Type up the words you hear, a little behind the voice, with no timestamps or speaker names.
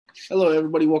Hello,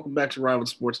 everybody. Welcome back to Rival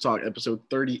Sports Talk, episode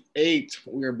 38.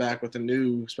 We are back with a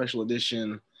new special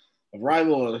edition of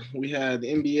Rival. We had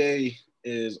the NBA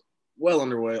is well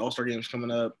underway. All-Star games coming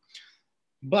up.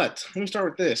 But let me start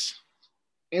with this.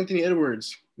 Anthony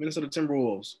Edwards, Minnesota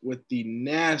Timberwolves, with the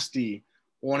nasty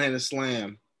one-handed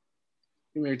slam.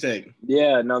 Give me your take.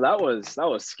 Yeah, no, that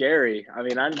was scary. I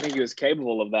mean, I didn't think he was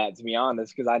capable of that, to be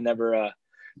honest, because I never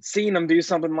seen him do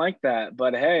something like that.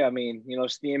 But hey, I mean,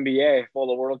 it's the NBA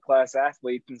full of world class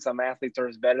athletes, and some athletes are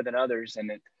just better than others.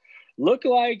 And it looked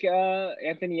like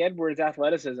Anthony Edwards'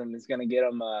 athleticism is going to get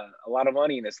him a lot of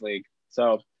money in this league.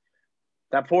 So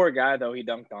that poor guy, though, he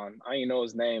dunked on. I don't even know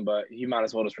his name, but he might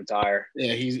as well just retire.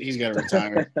 Yeah, he's got to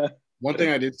retire. One thing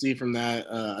I did see from that,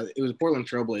 it was Portland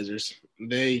Trailblazers.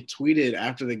 They tweeted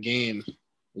after the game,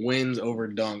 wins over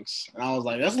dunks. And I was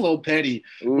like, that's a little petty.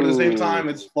 Ooh. But at the same time,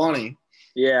 it's funny.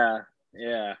 Yeah.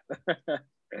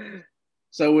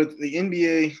 So with the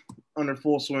NBA under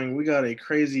full swing, we got a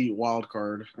crazy wild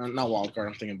card. Not wild card,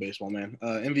 I'm thinking baseball, man.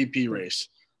 MVP race.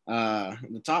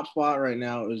 The top spot right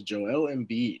now is Joel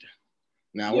Embiid.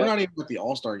 Now, we're not even at the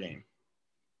All-Star game.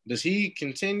 Does he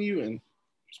continue? And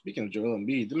speaking of Joel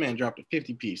Embiid, the man dropped a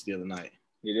 50-piece the other night.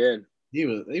 He did. He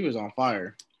was on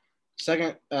fire.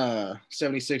 Second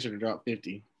 76er to drop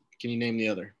 50. Can you name the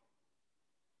other?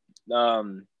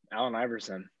 Allen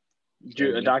Iverson.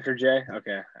 Dr. J?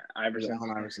 Okay. Iverson.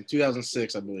 Allen Iverson.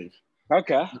 2006, I believe.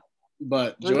 Okay.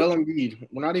 But Joel Embiid,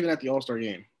 we're not even at the All-Star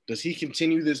game. Does he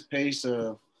continue this pace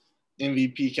of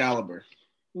MVP caliber?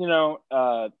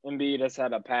 Embiid has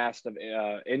had a past of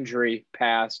injury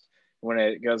past when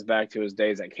it goes back to his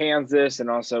days at Kansas and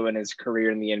also in his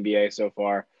career in the NBA so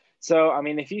far. So, I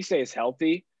mean, if he stays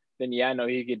healthy, then yeah, no,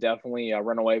 he could definitely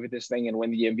run away with this thing and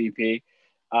win the MVP.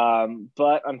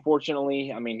 But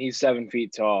unfortunately, I mean, he's 7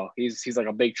 feet tall. He's like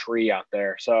a big tree out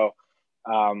there. So,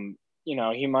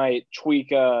 he might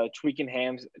tweak a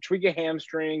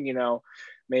hamstring,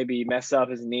 maybe mess up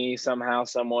his knee somehow,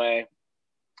 some way.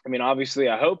 I mean, obviously,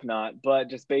 I hope not, but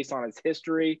just based on his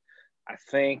history, I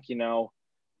think,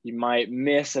 he might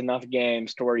miss enough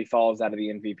games to where he falls out of the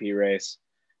MVP race.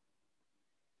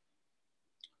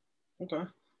 Okay.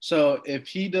 So if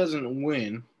he doesn't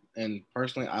win, and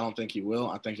personally, I don't think he will,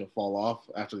 I think he'll fall off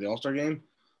after the All-Star game.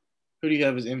 Who do you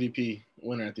have as MVP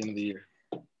winner at the end of the year?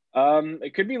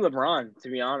 It could be LeBron, to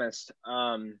be honest.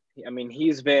 I mean,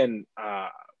 he's been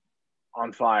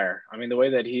on fire. I mean, the way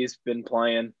that he's been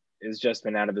playing has just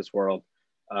been out of this world.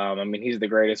 I mean, he's the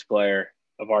greatest player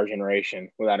of our generation,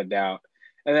 without a doubt.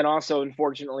 And then also,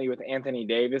 unfortunately, with Anthony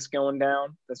Davis going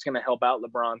down, that's going to help out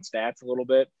LeBron's stats a little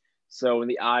bit. So in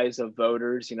the eyes of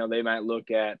voters, they might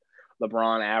look at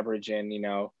LeBron averaging,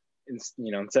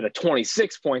 instead of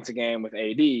 26 points a game with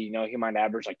AD, he might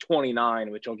average like 29,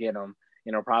 which will get him,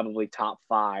 probably top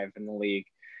 5 in the league.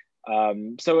 I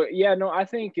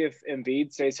think if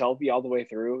Embiid stays healthy all the way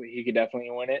through, he could definitely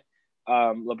win it.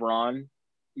 LeBron,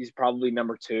 he's probably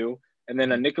number 2. And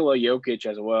then a Nikola Jokic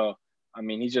as well. I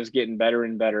mean, he's just getting better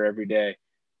and better every day.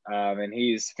 And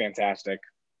he's fantastic.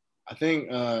 I think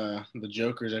the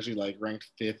Joker is actually ranked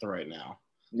 5th right now.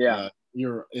 Yeah.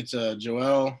 It's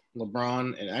Joel,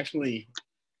 LeBron, and actually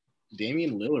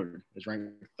Damian Lillard is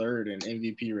ranked 3rd in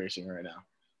MVP racing right now.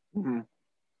 Mm-hmm.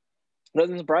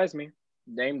 Doesn't surprise me.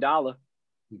 Dame Dollar.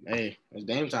 Hey, it's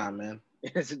Dame time, man.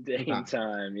 It's Dame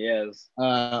time, yes.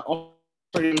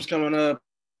 All-Star games coming up.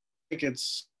 I think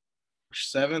it's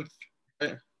 7th,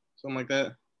 right? Something like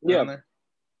that. Yeah.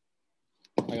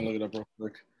 I can look it up real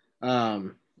quick.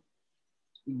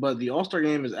 But the All-Star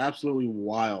game is absolutely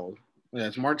wild. Yeah,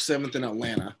 it's March 7th in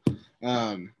Atlanta.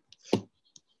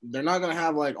 They're not going to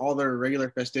have all their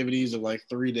regular festivities of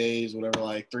 3 days, whatever,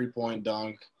 3-point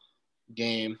dunk,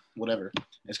 game, whatever.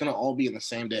 It's going to all be in the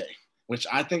same day, which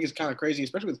I think is kind of crazy,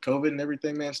 especially with COVID and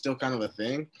everything, man. Still kind of a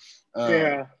thing.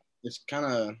 Yeah. It's kind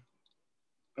of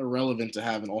irrelevant to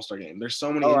have an All-Star game. There's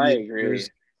so many. I agree.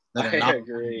 I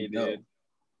agree, dude.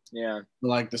 Yeah.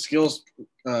 The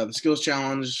skills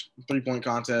challenge 3-point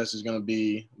contest is going to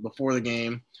be before the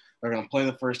game. They're going to play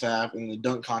the first half, and the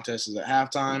dunk contest is at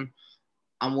halftime.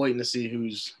 I'm waiting to see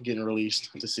who's getting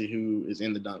released to see who is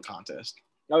in the dunk contest.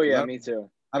 Oh, yeah, me too.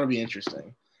 That'll be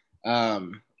interesting.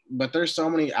 But there's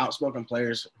so many outspoken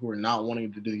players who are not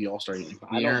wanting to do the All-Star game.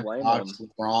 I don't blame them.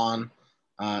 LeBron,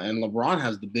 and LeBron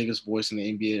has the biggest voice in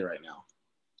the NBA right now.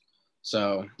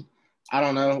 So I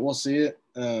don't know. We'll see it.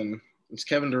 It's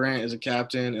Kevin Durant is a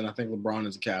captain, and I think LeBron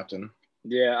is a captain.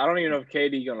 Yeah, I don't even know if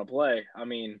KD going to play. I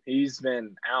mean, he's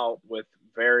been out with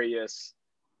various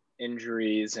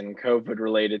injuries and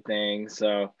COVID-related things.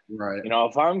 So, right.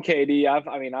 If I'm KD,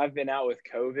 I've been out with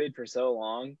COVID for so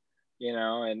long.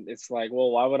 and it's like,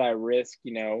 well, why would I risk,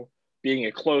 being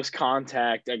a close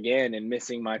contact again and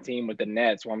missing my team with the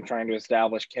Nets while I'm trying to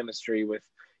establish chemistry with,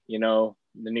 the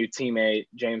new teammate,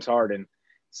 James Harden.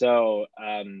 So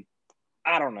I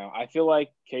don't know. I feel like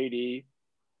KD,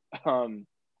 I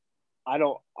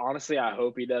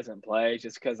hope he doesn't play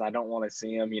just because I don't want to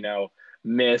see him,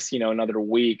 miss, another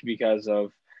week because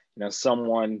of,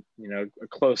 someone, a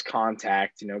close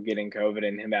contact, getting COVID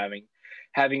and him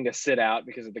having to sit out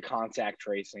because of the contact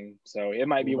tracing. So it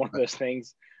might be one of those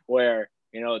things where,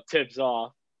 it tips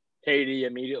off, KD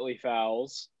immediately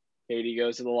fouls, KD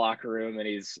goes to the locker room and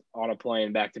he's on a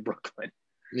plane back to Brooklyn.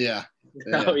 Yeah.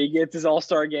 So he gets his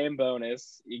All-Star game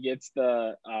bonus. He gets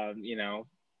the,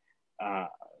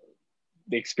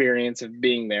 the experience of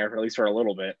being there, at least for a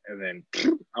little bit. And then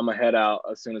I'm going to head out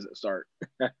as soon as it starts.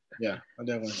 Yeah, I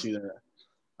definitely see that.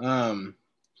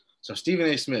 So Stephen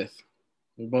A. Smith,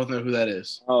 we both know who that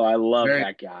is. Oh, I love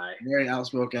that guy. Very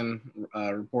outspoken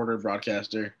reporter,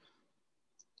 broadcaster.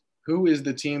 Who is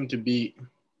the team to beat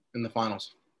in the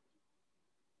finals?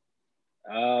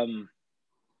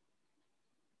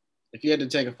 If you had to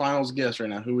take a finals guess right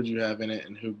now, who would you have in it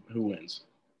and who wins?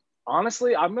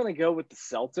 Honestly, I'm going to go with the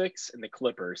Celtics and the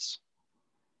Clippers.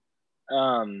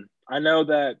 I know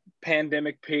that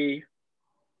Pandemic P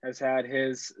has had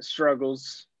his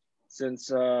struggles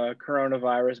since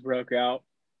coronavirus broke out.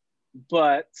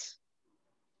 But,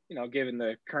 given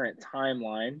the current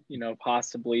timeline,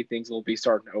 possibly things will be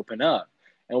starting to open up.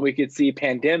 And we could see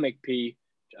Pandemic P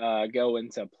go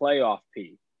into playoff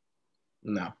P.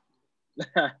 No.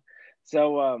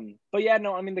 So, but yeah,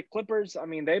 no, the Clippers,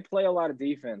 they play a lot of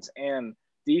defense, and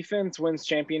defense wins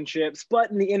championships.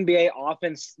 But in the NBA,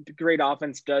 great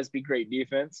offense does beat great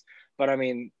defense. But,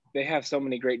 they have so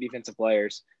many great defensive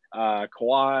players.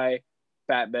 Kawhi,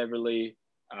 Pat Beverly,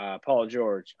 Paul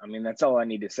George. That's all I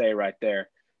need to say right there.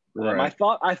 Right.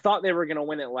 I thought they were going to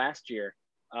win it last year,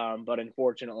 but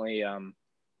unfortunately,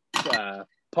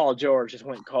 Paul George just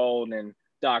went cold, and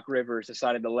Doc Rivers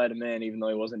decided to let him in even though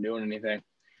he wasn't doing anything,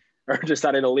 or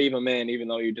decided to leave him in even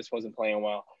though he just wasn't playing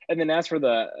well. And then as for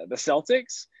the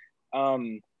Celtics,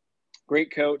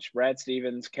 great coach Brad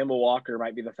Stevens. Kemba Walker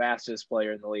might be the fastest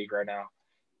player in the league right now.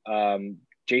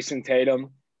 Jason Tatum,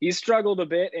 he's struggled a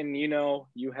bit, and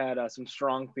you had some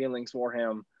strong feelings for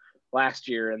him last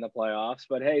year in the playoffs,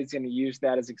 but hey, he's going to use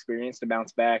that as experience to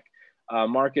bounce back.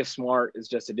 Marcus Smart is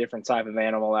just a different type of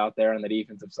animal out there on the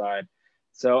defensive side.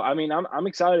 So, I'm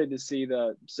excited to see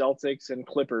the Celtics and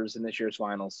Clippers in this year's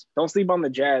finals. Don't sleep on the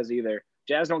Jazz either.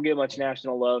 Jazz don't get much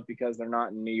national love because they're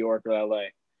not in New York or LA.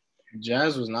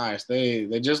 Jazz was nice. They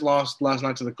just lost last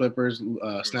night to the Clippers,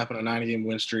 snapping a 90-game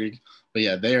win streak. But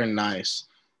yeah, they are nice.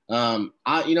 I'm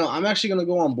actually going to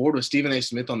go on board with Stephen A.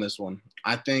 Smith on this one.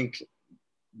 I think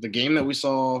the game that we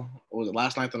saw, was it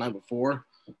last night, the night before,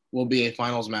 will be a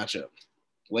finals matchup,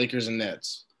 Lakers and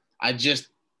Nets. I just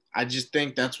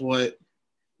think that's what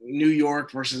New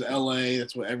York versus LA,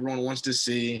 that's what everyone wants to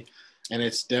see, and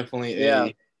it's definitely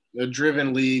a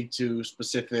driven league to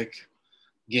specific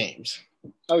games.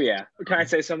 Oh yeah. Can I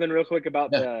say something real quick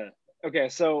about okay,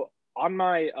 so on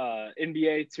my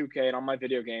NBA 2K and on my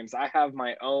video games, I have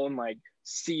my own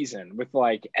season with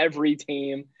every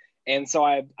team. And so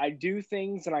I do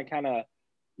things and I kind of,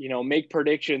 make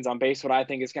predictions on base what I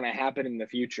think is going to happen in the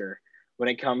future when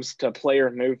it comes to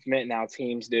player movement and how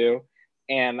teams do.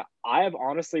 And I have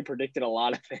honestly predicted a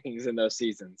lot of things in those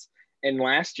seasons. And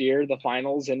last year, the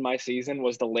finals in my season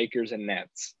was the Lakers and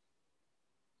Nets.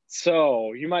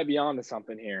 So you might be onto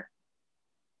something here.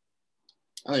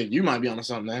 I think you might be onto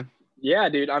something, man. Yeah,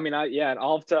 dude.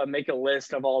 I'll have to make a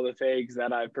list of all the things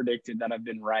that I've predicted that have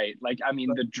been right.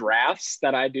 The drafts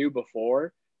that I do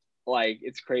before,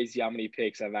 it's crazy how many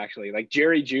picks I've actually,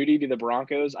 Jerry Jeudy to the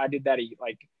Broncos. I did that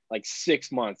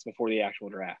 6 months before the actual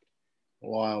draft.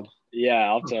 Wild.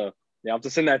 Yeah, I'll have to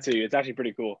send that to you. It's actually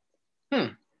pretty cool.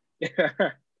 I'm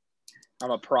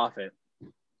a prophet.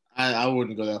 I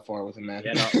wouldn't go that far with him, man.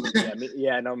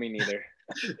 Me neither.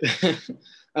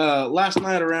 Last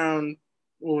night around,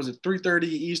 3:30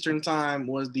 Eastern time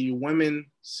was the women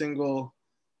single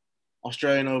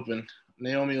Australian Open.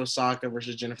 Naomi Osaka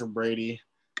versus Jennifer Brady.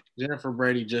 Jennifer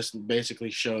Brady just basically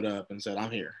showed up and said,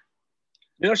 "I'm here."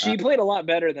 She played a lot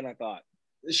better than I thought.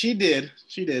 She did,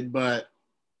 but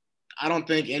I don't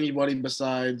think anybody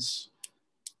besides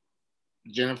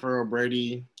Jennifer or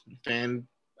Brady fanboys,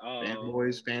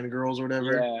 fangirls, or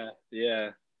whatever.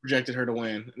 Yeah. Projected her to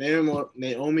win.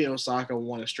 Naomi Osaka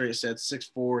won a straight set,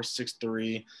 6-4,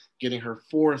 6-3, getting her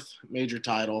fourth major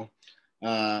title.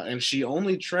 And she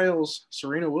only trails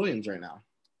Serena Williams right now.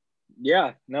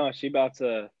 Yeah, no, she about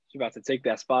to she's about to take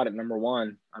that spot at number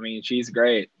one. I mean, she's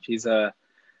great. She's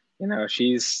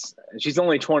she's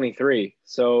only 23.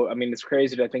 So, I mean, it's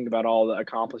crazy to think about all the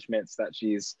accomplishments that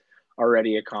she's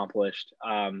already accomplished.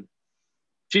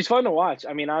 She's fun to watch.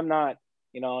 I mean, I'm not,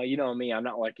 you know me, I'm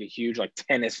not like a huge like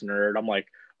tennis nerd. I'm like,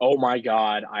 oh my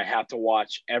God, I have to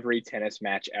watch every tennis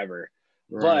match ever.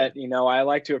 Right. But, I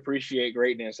like to appreciate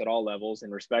greatness at all levels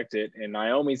and respect it. And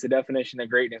Naomi's the definition of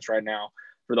greatness right now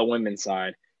for the women's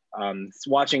side.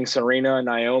 Watching Serena and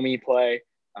Naomi play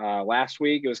last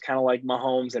week, it was kind of like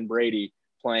Mahomes and Brady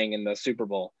playing in the Super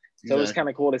Bowl. So It was kind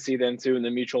of cool to see them too, and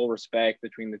the mutual respect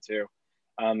between the two.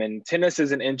 And tennis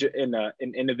is an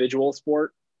individual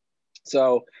sport.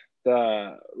 So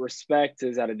the respect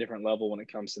is at a different level when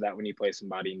it comes to that when you play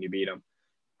somebody and you beat them.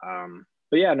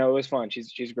 But yeah, no, it was fun.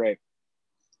 She's great.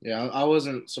 Yeah, I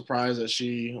wasn't surprised that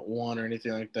she won or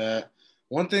anything like that.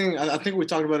 One thing I think we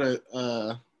talked about it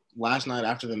last night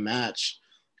after the match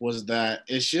was that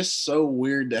it's just so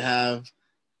weird to have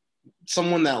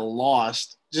someone that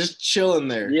lost just chilling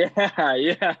there. Yeah.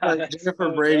 Like Jennifer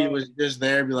Brady was just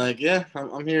there, be like, yeah,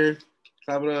 I'm here,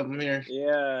 clap it up, I'm here.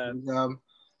 Yeah.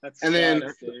 That's and then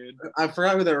dude. I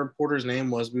forgot who that reporter's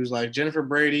name was, but he was like, Jennifer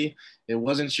Brady, it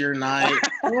wasn't your night.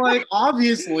 I'm like,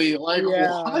 obviously, like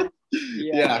what?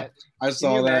 Yeah, I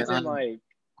saw that. Imagine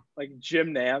like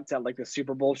Jim Nantz at like the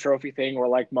Super Bowl trophy thing where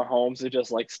like Mahomes is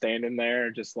just like standing there,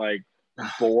 just like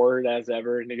bored as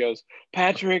ever, and he goes,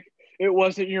 Patrick, it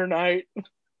wasn't your night. And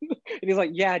he's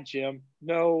like, yeah, Jim,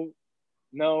 no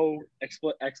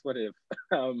expletive.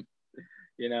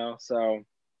 So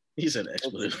he said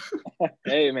expletive.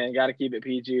 Hey man, got to keep it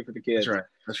PG for the kids.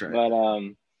 That's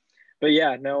right. But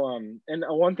yeah, no. And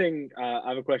one thing, I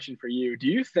have a question for you. Do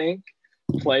you think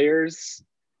players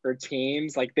or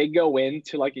teams like they go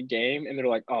into like a game and they're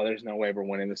like, oh, there's no way we're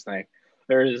winning this thing.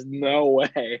 There is no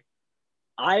way.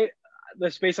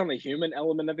 That's based on the human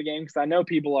element of the game, because I know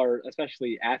people are,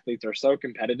 especially athletes, are so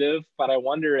competitive. But I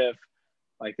wonder if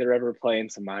like they're ever playing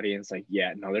somebody and it's like,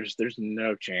 yeah, no, there's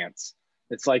no chance.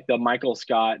 It's like the Michael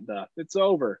Scott, it's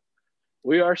over.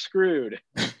 We are screwed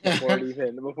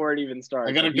before it even starts.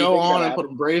 I gotta go on and put a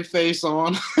brave face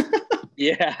on.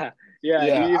 Yeah. Do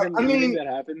you think that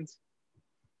happens?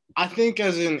 I think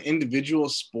as an individual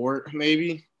sport,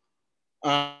 maybe.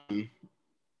 I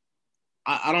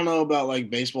don't know about like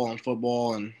baseball and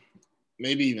football and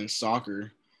maybe even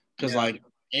soccer, because like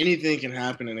anything can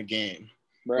happen in a game.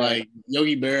 Right. Like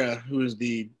Yogi Berra, who is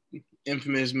the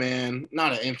infamous man,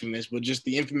 not an infamous, but just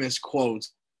the infamous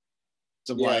quotes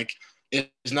of like,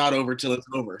 it's not over till it's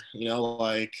over.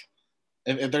 Like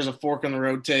if there's a fork in the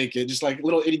road, take it. Just like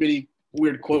little itty bitty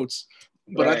weird quotes.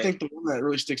 But I think the one that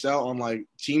really sticks out on like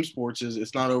team sports is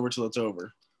it's not over till it's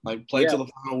over. Like play till the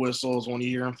final whistle is when you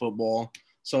hear in football.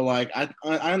 So like I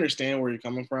understand where you're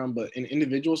coming from, but in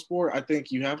individual sport, I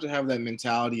think you have to have that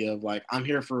mentality of like, I'm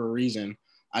here for a reason.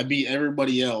 I beat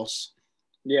everybody else.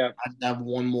 Yeah. I have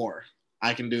one more.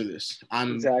 I can do this.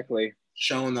 I'm exactly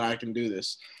showing that I can do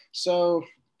this. So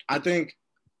I think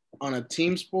on a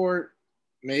team sport,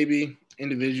 maybe.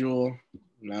 Individual,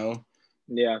 no.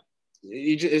 Yeah.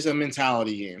 It's a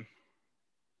mentality game.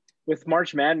 With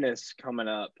March Madness coming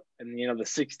up and, the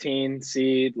 16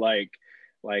 seed, like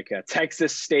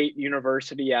Texas State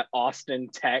University at Austin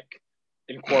Tech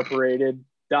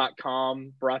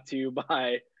Incorporated.com, brought to you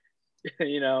by,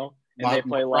 and they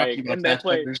play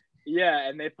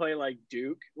like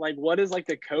Duke. Like, what does like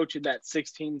the coach of that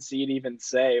 16 seed even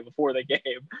say before the game?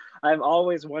 I've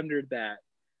always wondered that.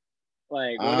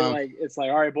 Like, it's like,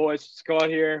 all right, boys, just go out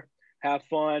here, have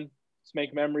fun, just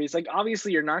make memories. Like,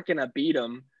 obviously, you're not gonna beat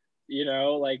them.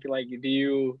 Like, do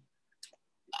you?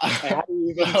 How do you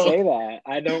even say that?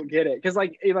 I don't get it. Because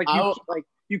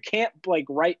you can't like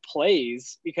write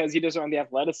plays because he doesn't have the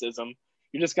athleticism.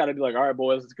 You just got to be like, all right,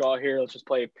 boys, let's go out here. Let's just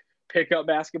play pickup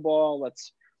basketball.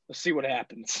 Let's see what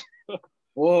happens.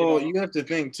 Well, you have to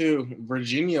think too.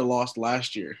 Virginia lost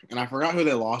last year, and I forgot who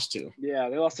they lost to. Yeah,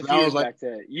 they lost a few years back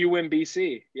to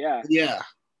UMBC. Yeah. Yeah,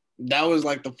 that was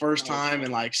like the first time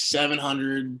in like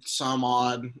 700 some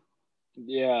odd.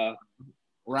 Yeah.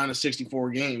 Around the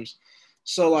 64 games.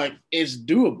 So like it's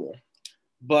doable.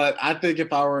 But I think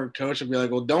if I were a coach, I'd be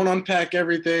like, well, don't unpack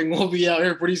everything. We'll be out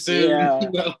here pretty soon.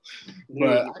 Yeah.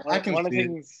 But I can one of the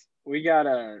things we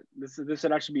gotta this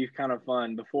would actually be kind of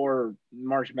fun before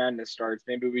March Madness starts.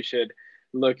 Maybe we should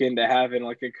look into having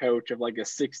like a coach of like a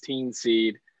 16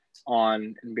 seed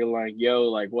on and be like, yo,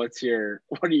 like what are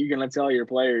you gonna tell your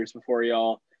players before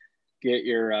y'all get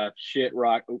your shit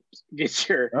rock? Oops, get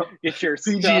your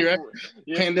PG, stuff. Right?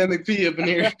 Pandemic P up in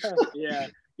here. Yeah,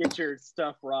 get your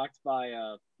stuff rocked by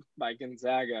by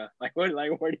Gonzaga. What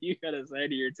do you gotta say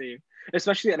to your team,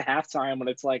 especially at halftime when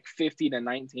it's like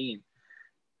 50-19?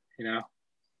 You know.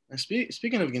 And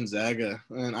speaking of Gonzaga,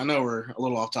 and I know we're a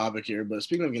little off topic here, but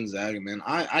speaking of Gonzaga, man,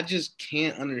 I just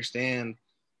can't understand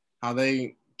how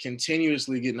they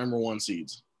continuously get number one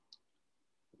seeds.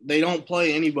 They don't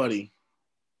play anybody.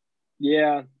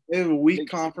 Yeah. They have a weak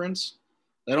conference.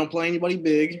 They don't play anybody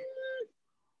big.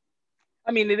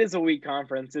 I mean, it is a weak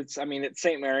conference. It's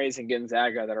St. Mary's and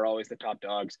Gonzaga that are always the top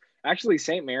dogs. Actually,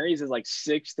 St. Mary's is like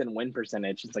 6th in win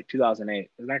percentage since like 2008.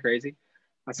 Isn't that crazy?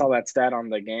 I saw that stat on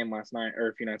the game last night or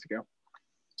a few nights ago.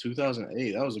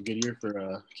 2008. That was a good year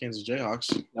for Kansas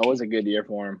Jayhawks. That was a good year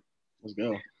for him. Let's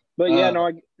go. But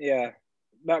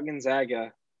about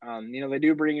Gonzaga. They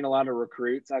do bring in a lot of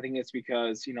recruits. I think it's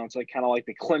because, it's like kind of like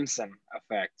the Clemson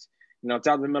effect. It's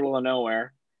out in the middle of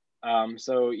nowhere.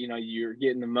 So, you're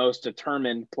getting the most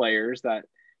determined players that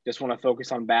just want to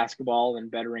focus on basketball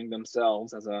and bettering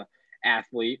themselves as a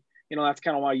athlete. That's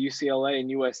kind of why UCLA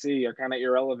and USC are kind of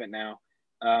irrelevant now.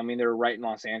 They're right in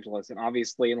Los Angeles. And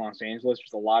obviously in Los Angeles,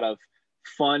 there's a lot of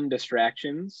fun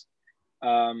distractions.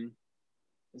 With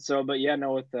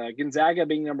Gonzaga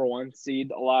being number one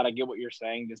seed, I get what you're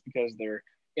saying, just because their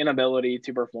inability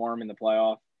to perform in the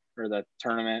playoff or the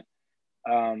tournament.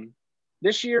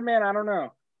 This year, man, I don't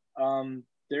know.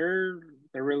 They're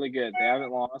really good. They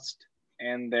haven't lost,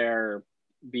 and they're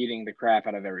beating the crap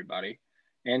out of everybody.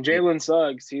 And Jalen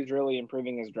Suggs, he's really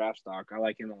improving his draft stock. I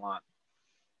like him a lot.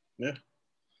 Yeah.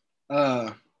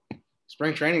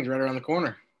 Spring training's right around the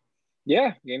corner.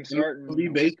 Yeah, game starting. It'll be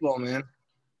baseball, man.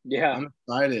 Yeah. I'm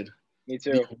excited. Me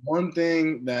too. The one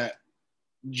thing that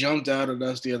jumped out at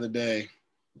us the other day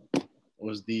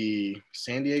was the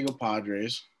San Diego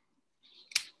Padres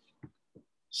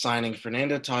signing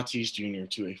Fernando Tatis Jr.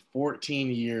 to a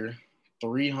 14-year,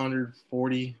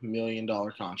 $340 million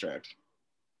contract.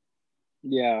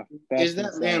 Yeah. Is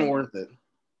that man worth it?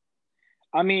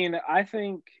 I mean, I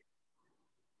think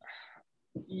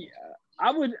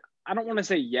I don't want to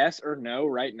say yes or no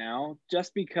right now,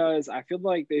 just because I feel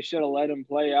like they should have let him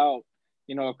play out,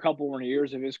 a couple more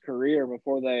years of his career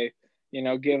before they,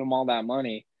 give him all that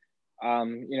money.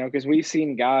 Because we've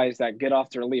seen guys that get off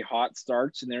to really hot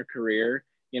starts in their career,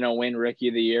 win Rookie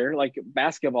of the Year, like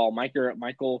basketball,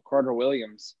 Michael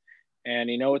Carter-Williams. And,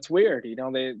 it's weird,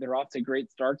 they're off to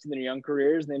great starts in their young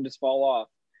careers and then just fall off,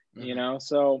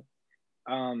 So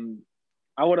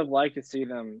I would have liked to see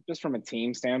them, just from a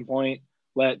team standpoint,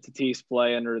 let Tatis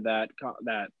play under that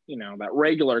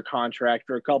regular contract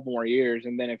for a couple more years.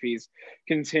 And then if he's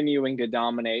continuing to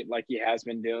dominate like he has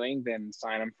been doing, then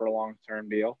sign him for a long-term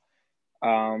deal.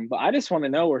 But I just want to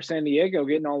know where San Diego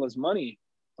getting all this money.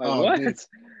 What?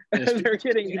 They're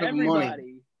getting everybody.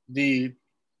 Money. The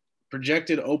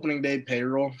projected opening day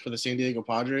payroll for the San Diego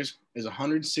Padres is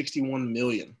 $161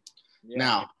 million. Yeah.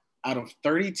 Now, out of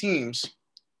 30 teams,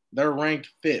 they're ranked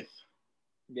 5th.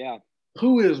 Yeah.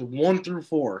 Who is 1 through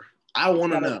 4? I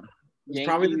want to know. It's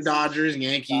probably the Dodgers,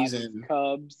 Yankees, and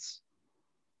Cubs.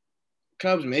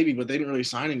 Cubs, maybe, but they didn't really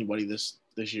sign anybody this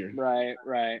year.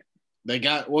 Right.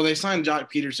 They signed Jock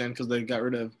Peterson because they got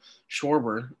rid of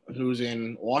Schwarber, who's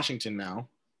in Washington now.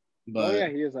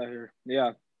 But he is out here.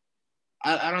 Yeah.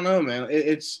 I don't know, man.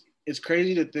 It's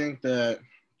crazy to think that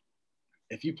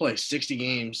if you play 60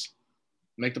 games,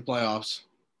 make the playoffs,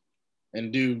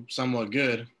 and do somewhat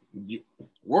good,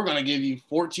 we're going to give you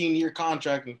 14-year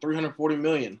contract and $340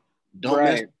 million. Don't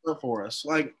mess it up for us.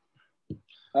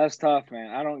 That's tough,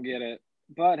 man. I don't get it.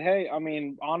 But, hey,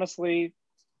 honestly,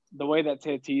 the way that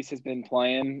Tatis has been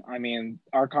playing,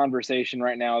 our conversation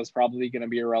right now is probably going to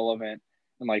be irrelevant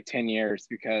in like 10 years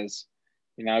because,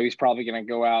 he's probably going to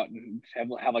go out and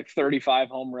have like 35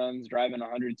 home runs, driving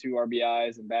 102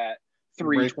 RBIs and bat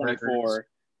 324.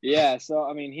 Yeah,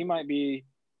 so, he might be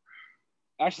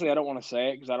 – actually, I don't want to say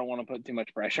it because I don't want to put too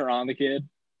much pressure on the kid.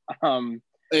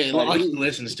 He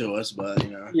listens to us, but,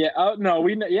 Yeah,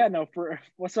 no.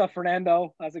 What's up,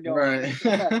 Fernando? How's it going?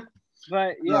 Right.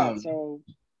 But, yeah, so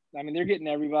 – they're getting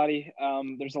everybody.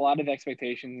 There's a lot of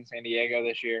expectations in San Diego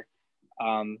this year.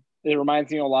 It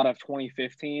reminds me a lot of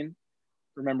 2015.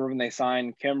 Remember when they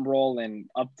signed Kimbrel and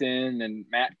Upton and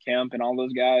Matt Kemp and all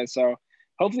those guys? So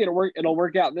hopefully it'll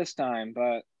work out this time.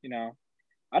 But,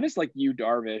 I just like Yu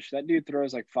Darvish. That dude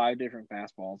throws like 5 different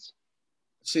fastballs.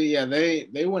 See, yeah, they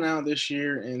went out this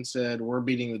year and said, we're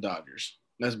beating the Dodgers.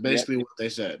 That's basically what they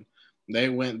said. They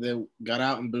got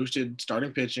out and boosted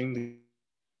starting pitching.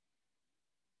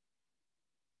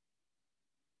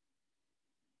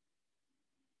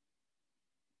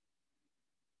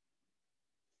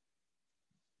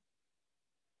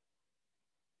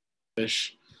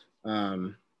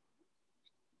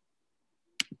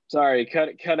 Sorry,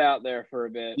 cut out there for a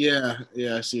bit. Yeah,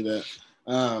 I see that.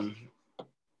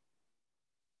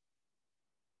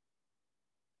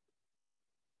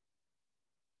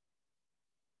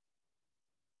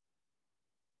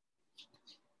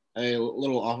 A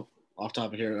little off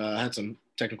topic here. I had some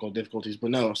technical difficulties,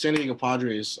 but no, San Diego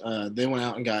Padres. They went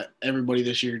out and got everybody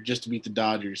this year just to beat the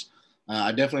Dodgers.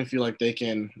 I definitely feel like they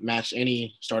can match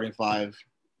any starting five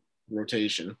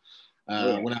rotation.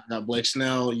 Went out and got Blake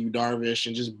Snell, Yu Darvish,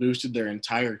 and just boosted their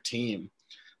entire team.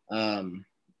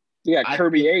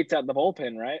 Kirby Yates at the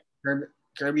bullpen, right?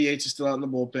 Kirby Yates is still out in the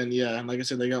bullpen. Yeah, and like I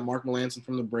said, they got Mark Melancon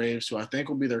from the Braves, who I think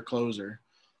will be their closer.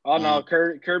 Oh no,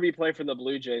 Kirby played for the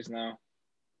Blue Jays now.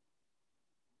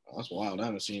 That's wild. I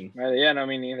haven't seen. Yeah, no,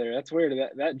 me neither. That's weird.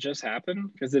 That just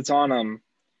happened because it's on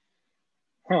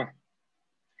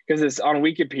because it's on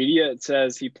Wikipedia. It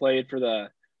says he played for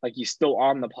he's still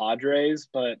on the Padres,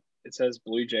 but it says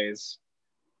Blue Jays.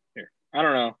 Here, I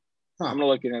don't know. I'm gonna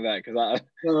look into that because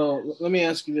So let me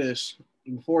ask you this: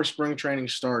 before spring training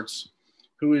starts,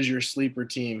 who is your sleeper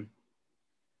team?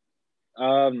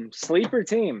 Sleeper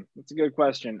team. That's a good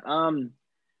question.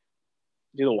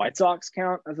 Do the White Sox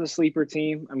count as a sleeper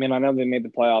team? I mean, I know they made the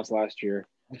playoffs last year.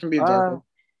 It can be a dark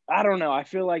I don't know. I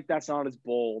feel like that's not as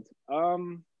bold.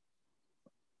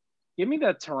 Give me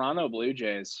the Toronto Blue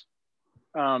Jays.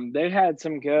 They had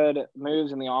some good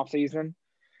moves in the offseason.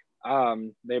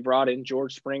 They brought in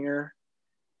George Springer.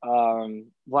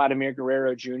 Vladimir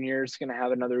Guerrero Jr. is going to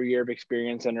have another year of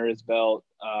experience under his belt.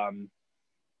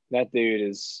 That dude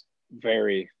is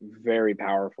very, very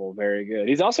powerful, very good.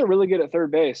 He's also really good at third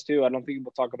base too. I don't think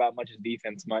people talk about his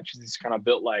defense much. He's kind of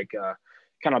built like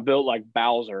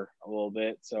Bowser a little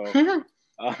bit. So,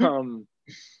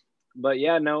 but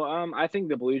yeah, no. I think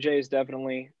the Blue Jays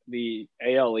definitely. The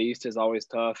AL East is always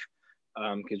tough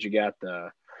because you got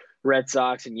the Red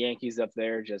Sox and Yankees up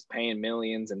there just paying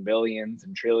millions and billions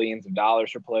and trillions of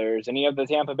dollars for players, and you have the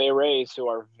Tampa Bay Rays who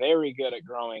are very good at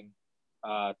growing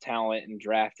talent and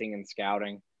drafting and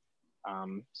scouting.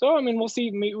 So, I mean, we'll see.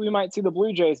 We might see the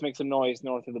Blue Jays make some noise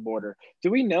north of the border.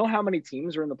 Do we know how many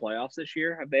teams are in the playoffs this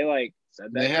year? Have they said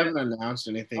that? They haven't announced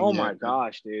anything yet. Oh my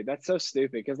gosh, dude. That's so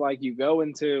stupid. Because you go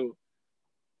into,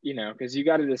 because you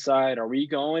got to decide, are we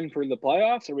going for the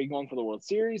playoffs? Are we going for the World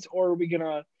Series? Or are we going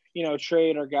to,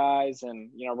 trade our guys and,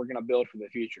 we're going to build for the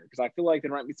future? Because I feel like there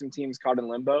might be some teams caught in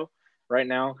limbo right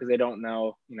now because they don't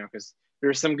know, because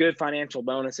there's some good financial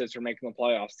bonuses for making the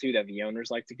playoffs too that the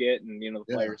owners like to get and the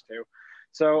players too.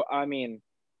 So I mean,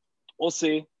 we'll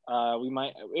see.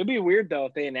 It'd be weird though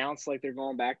if they announce they're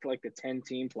going back to the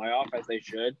 10-team playoff as they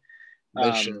should.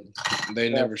 They should. They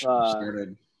never should have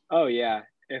started. Oh yeah,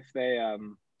 if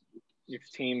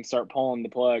teams start pulling the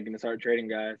plug and start trading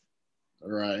guys.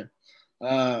 Right.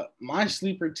 My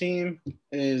sleeper team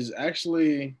is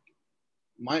actually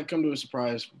might come to a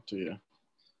surprise to you.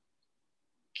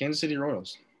 Kansas City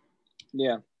Royals.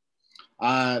 Yeah.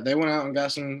 They went out and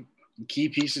got some key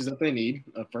pieces that they need.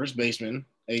 A first baseman,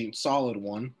 a solid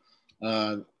one.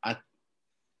 I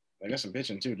got some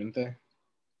pitching too, didn't they?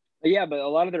 Yeah, but a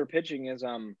lot of their pitching is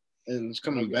it's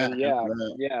coming back.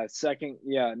 Yeah, second.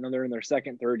 Yeah, no, they're in their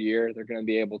second, third year. They're going to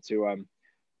be able to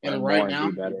and right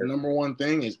now, the number one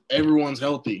thing is everyone's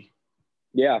healthy.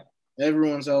 Yeah,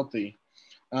 everyone's healthy.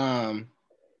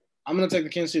 I'm going to take the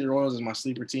Kansas City Royals as my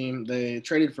sleeper team. They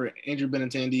traded for Andrew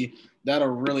Benintendi. That'll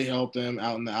really help them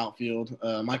out in the outfield.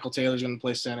 Michael Taylor's going to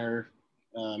play center.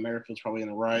 Merrifield's probably in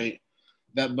the right.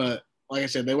 But like I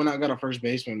said, they went out and got a first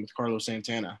baseman with Carlos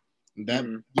Santana. That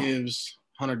gives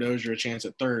Hunter Dozier a chance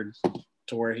at third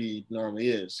to where he normally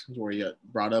is, where he got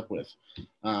brought up with.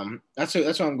 That's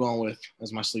what I'm going with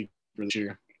as my sleeper this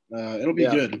year. It'll be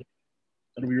good.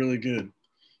 It'll be really good.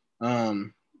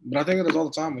 But I think that's all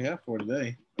the time we have for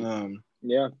today.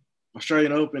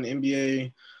 Australian Open,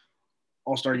 NBA,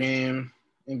 All-Star Game,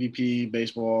 MVP,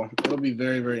 baseball. It'll be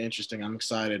very, very interesting. I'm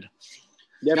excited.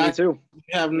 Yeah, guys, me too. If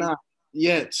you have not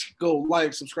yet, go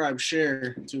like, subscribe,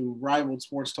 share to Rival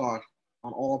Sports Talk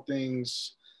on all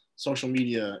things social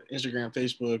media, Instagram,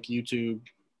 Facebook, YouTube,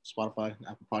 Spotify,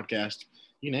 Apple Podcast,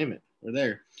 you name it. We're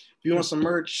there. If you want some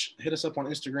merch, hit us up on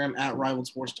Instagram at Rival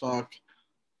Sports Talk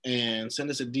and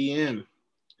send us a DM.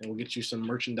 And we'll get you some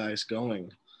merchandise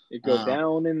going. It go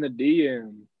down in the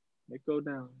DM. It go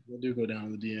down. It do go down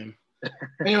in the DM.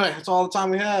 Anyway, that's all the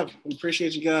time we have. We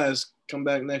appreciate you guys. Come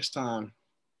back next time.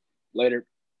 Later.